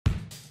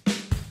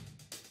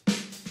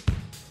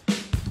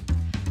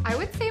I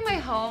would say my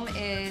home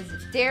is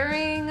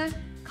daring,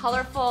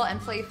 colorful,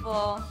 and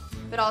playful,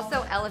 but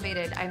also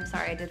elevated. I'm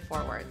sorry, I did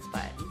 4 words,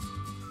 but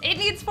it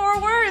needs 4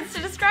 words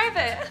to describe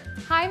it.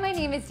 Hi, my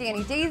name is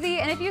Dani Dazey,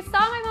 and if you saw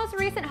my most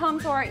recent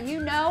home tour, you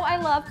know I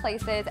love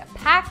places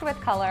packed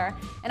with color,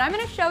 and I'm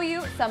gonna show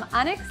you some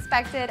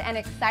unexpected and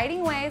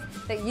exciting ways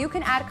that you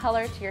can add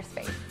color to your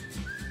space.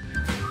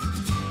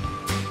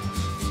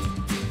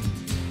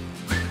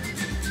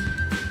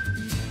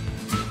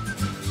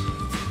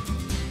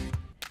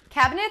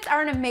 Cabinets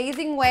are an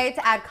amazing way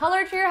to add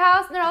color to your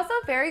house, and they're also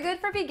very good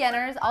for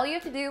beginners. All you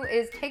have to do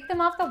is take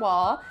them off the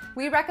wall.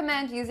 We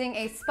recommend using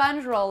a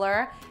sponge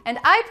roller, and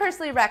I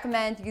personally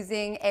recommend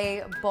using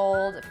a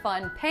bold,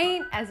 fun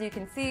paint. As you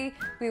can see,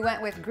 we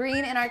went with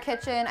green in our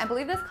kitchen. I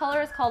believe this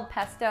color is called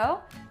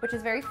pesto, which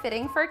is very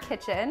fitting for a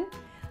kitchen.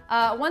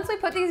 Once we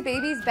put these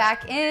babies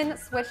back in,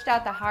 switched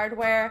out the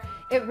hardware,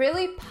 it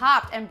really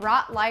popped and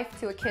brought life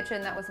to a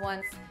kitchen that was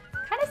once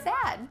kind of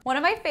sad. One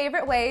of my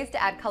favorite ways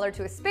to add color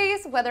to a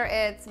space, whether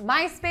it's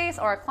my space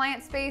or a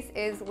client space,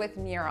 is with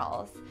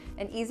murals.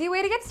 An easy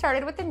way to get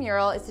started with a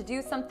mural is to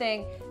do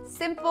something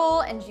simple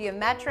and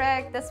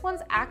geometric. This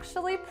one's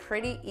actually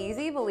pretty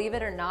easy, believe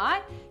it or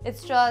not.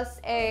 It's just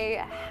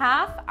a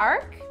half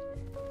arc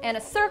and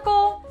a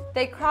circle.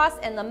 They cross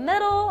in the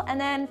middle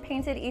and then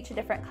painted each a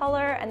different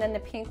color, and then the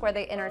pink where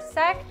they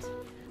intersect.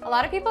 A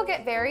lot of people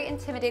get very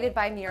intimidated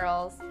by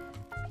murals.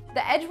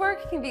 The edge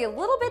work can be a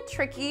little bit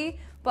tricky,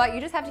 but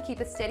you just have to keep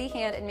a steady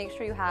hand and make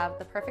sure you have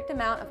the perfect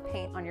amount of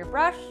paint on your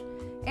brush,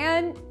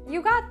 and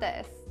you got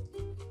this.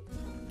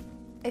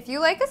 If you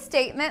like a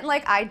statement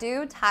like I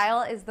do,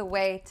 tile is the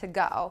way to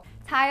go.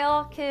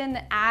 Tile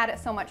can add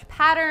so much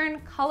pattern,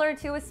 color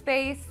to a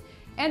space,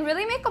 and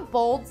really make a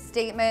bold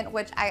statement,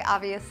 which I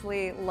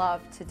obviously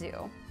love to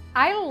do.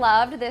 I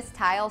loved this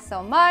tile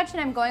so much, and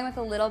I'm going with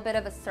a little bit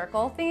of a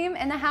circle theme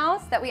in the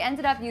house that we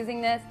ended up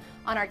using this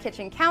on our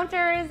kitchen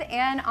counters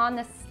and on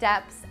the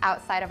steps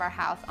outside of our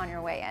house on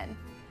your way in.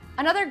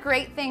 Another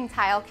great thing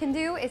tile can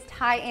do is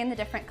tie in the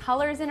different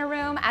colors in a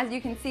room. As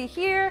you can see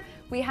here,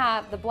 we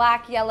have the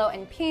black, yellow,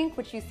 and pink,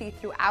 which you see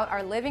throughout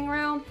our living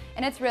room,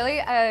 and it's really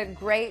a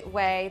great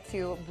way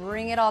to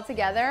bring it all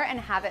together and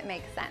have it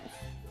make sense.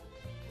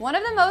 One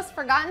of the most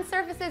forgotten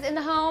surfaces in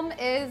the home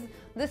is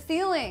the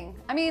ceiling.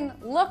 I mean,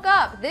 look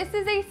up. This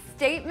is a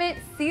statement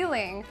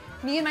ceiling.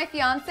 Me and my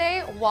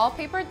fiance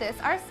wallpapered this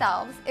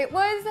ourselves. It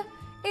was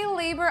a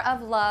labor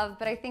of love,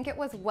 but I think it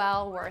was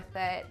well worth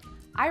it.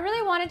 I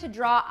really wanted to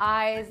draw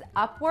eyes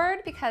upward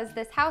because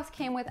this house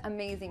came with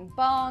amazing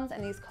bones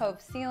and these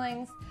cove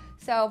ceilings.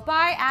 So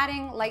by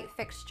adding light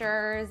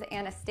fixtures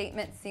and a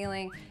statement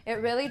ceiling,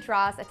 it really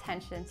draws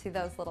attention to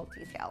those little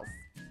details.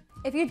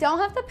 If you don't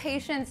have the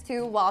patience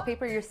to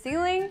wallpaper your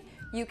ceiling,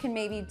 you can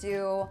maybe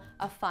do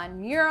a fun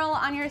mural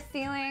on your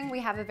ceiling. We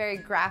have a very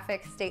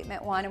graphic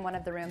statement one in one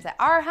of the rooms at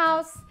our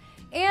house.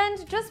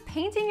 And just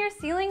painting your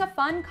ceiling a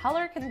fun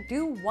color can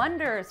do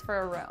wonders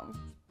for a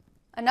room.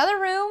 Another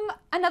room,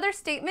 another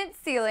statement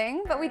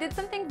ceiling, but we did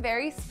something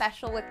very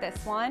special with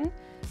this one.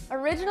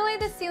 Originally,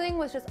 the ceiling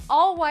was just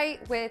all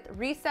white with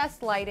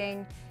recessed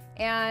lighting,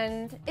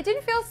 and it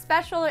didn't feel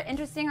special or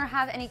interesting or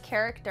have any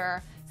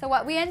character. So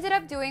what we ended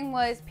up doing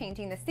was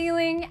painting the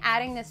ceiling,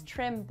 adding this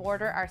trim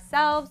border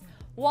ourselves,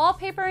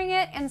 wallpapering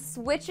it, and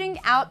switching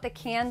out the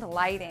canned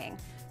lighting.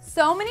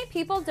 So many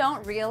people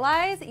don't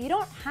realize you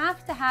don't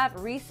have to have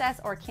recessed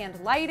or canned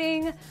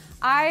lighting.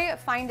 I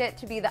find it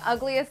to be the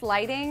ugliest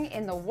lighting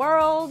in the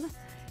world,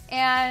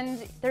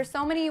 and there's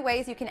so many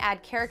ways you can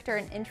add character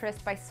and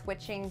interest by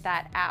switching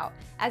that out.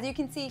 As you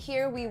can see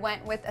here, we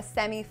went with a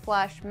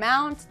semi-flush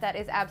mount that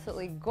is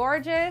absolutely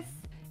gorgeous.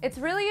 It's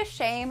really a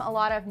shame a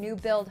lot of new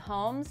build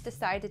homes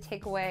decide to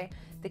take away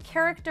the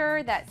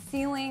character that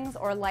ceilings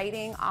or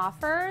lighting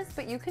offers,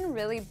 but you can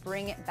really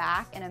bring it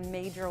back in a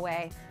major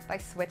way by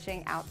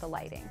switching out the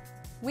lighting.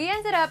 We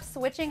ended up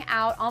switching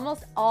out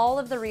almost all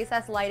of the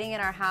recessed lighting in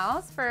our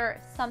house for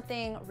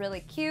something really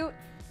cute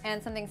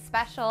and something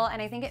special,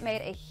 and I think it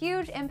made a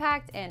huge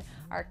impact in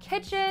our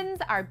kitchens,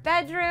 our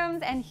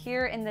bedrooms, and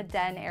here in the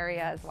den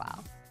area as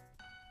well.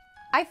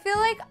 I feel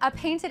like a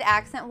painted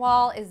accent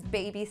wall is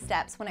baby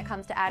steps when it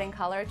comes to adding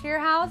color to your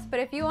house, but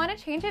if you want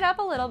to change it up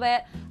a little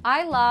bit,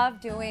 I love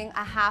doing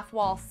a half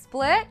wall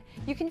split.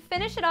 You can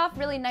finish it off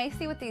really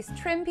nicely with these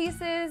trim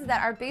pieces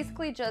that are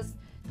basically just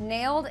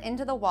nailed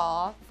into the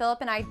wall. Philip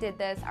and I did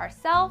this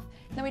ourselves,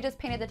 then we just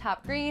painted the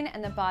top green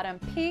and the bottom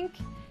pink.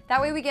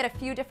 That way we get a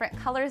few different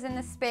colors in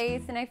the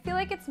space, and I feel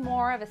like it's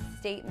more of a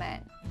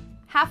statement.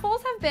 Half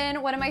walls have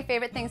been one of my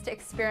favorite things to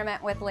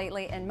experiment with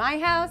lately in my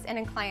house and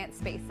in client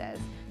spaces.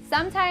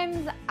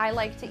 Sometimes I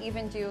like to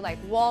even do like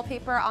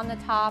wallpaper on the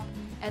top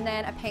and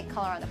then a paint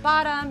color on the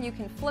bottom. You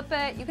can flip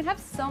it. You can have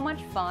so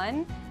much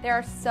fun. There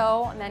are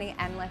so many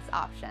endless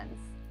options.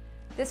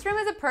 This room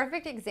is a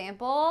perfect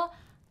example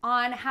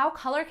on how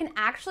color can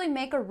actually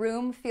make a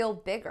room feel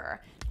bigger.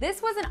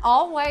 This was an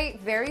all-white,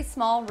 very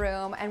small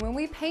room, and when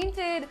we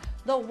painted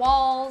the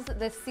walls,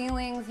 the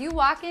ceilings, you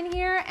walk in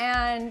here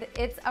and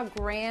it's a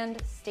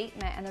grand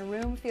statement, and the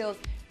room feels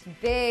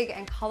big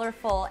and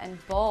colorful and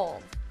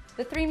bold.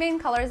 The three main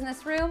colors in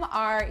this room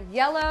are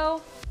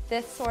yellow,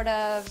 this sort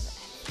of,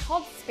 it's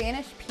called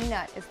Spanish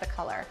peanut is the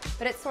color,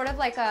 but it's sort of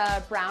like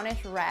a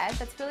brownish red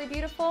that's really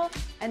beautiful,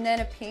 and then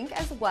a pink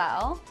as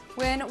well.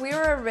 When we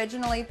were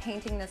originally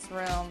painting this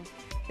room,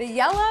 the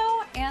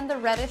yellow and the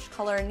reddish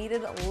color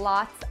needed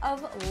lots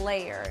of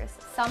layers.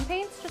 Some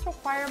paints just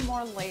require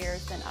more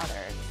layers than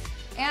others.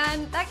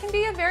 And that can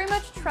be a very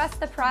much trust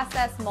the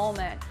process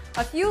moment.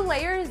 A few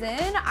layers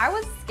in, I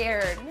was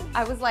scared.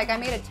 I was like, I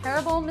made a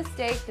terrible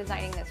mistake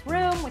designing this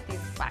room with these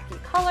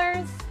wacky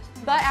colors.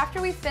 But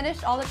after we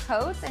finished all the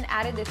coats and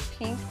added this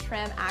pink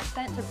trim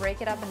accent to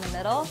break it up in the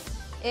middle,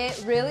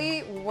 it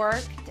really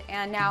worked,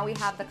 and now we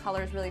have the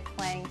colors really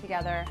playing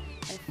together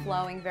and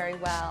flowing very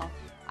well.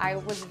 I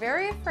was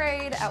very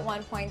afraid at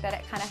one point that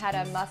it kind of had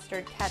a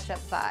mustard ketchup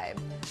vibe,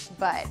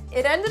 but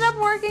it ended up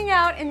working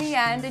out in the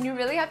end, and you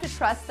really have to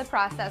trust the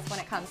process when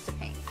it comes to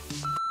paint.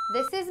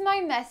 This is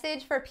my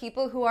message for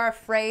people who are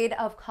afraid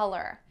of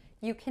color.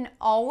 You can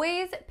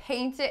always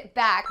paint it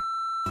back.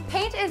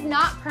 Paint is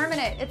not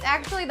permanent. It's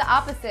actually the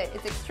opposite.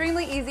 It's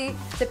extremely easy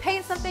to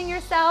paint something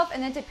yourself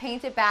and then to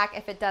paint it back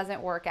if it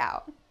doesn't work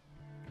out.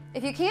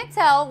 If you can't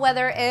tell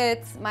whether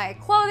it's my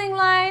clothing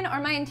line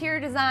or my interior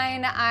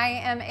design,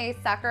 I am a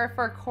sucker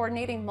for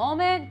coordinating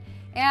moment.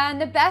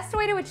 And the best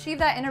way to achieve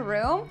that in a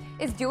room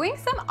is doing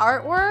some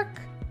artwork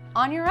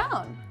on your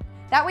own.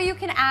 That way you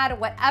can add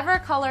whatever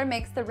color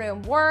makes the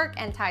room work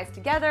and ties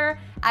together.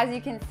 As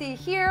you can see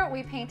here,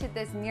 we painted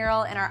this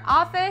mural in our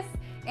office,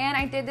 and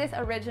I did this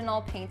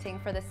original painting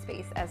for the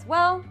space as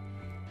well.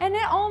 And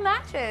it all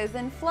matches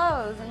and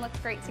flows and looks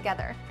great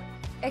together.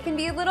 It can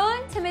be a little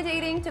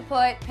intimidating to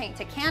put paint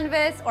to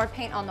canvas or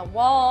paint on the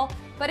wall,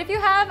 but if you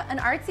have an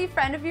artsy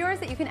friend of yours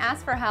that you can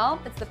ask for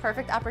help, it's the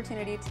perfect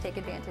opportunity to take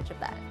advantage of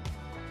that.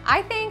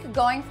 I think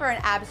going for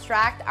an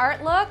abstract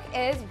art look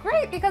is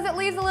great because it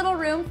leaves a little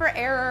room for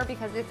error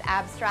because it's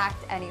abstract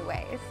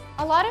anyways.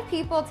 A lot of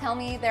people tell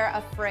me they're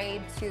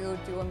afraid to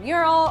do a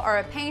mural or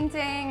a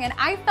painting, and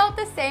I felt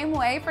the same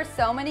way for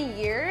so many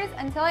years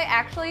until I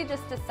actually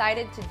just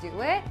decided to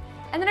do it.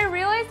 And then I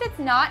realized it's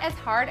not as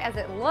hard as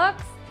it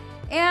looks,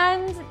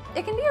 and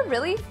it can be a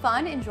really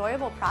fun,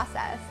 enjoyable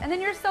process. And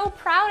then you're so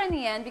proud in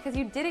the end because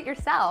you did it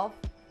yourself.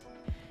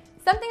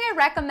 Something I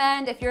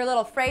recommend if you're a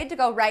little afraid to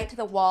go right to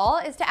the wall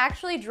is to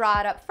actually draw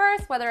it up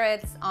first, whether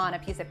it's on a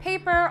piece of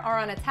paper or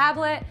on a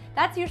tablet.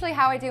 That's usually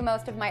how I do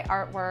most of my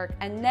artwork,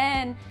 and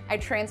then I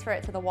transfer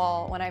it to the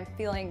wall when I'm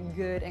feeling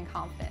good and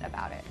confident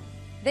about it.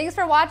 Thanks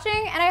for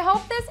watching, and I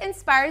hope this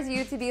inspires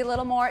you to be a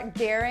little more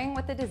daring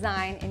with the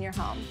design in your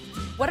home.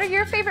 What are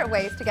your favorite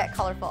ways to get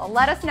colorful?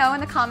 Let us know in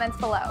the comments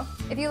below.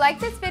 If you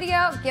liked this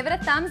video, give it a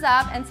thumbs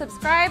up and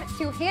subscribe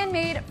to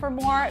Handmade for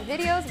more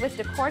videos with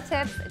decor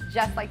tips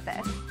just like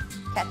this.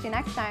 Catch you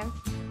next time.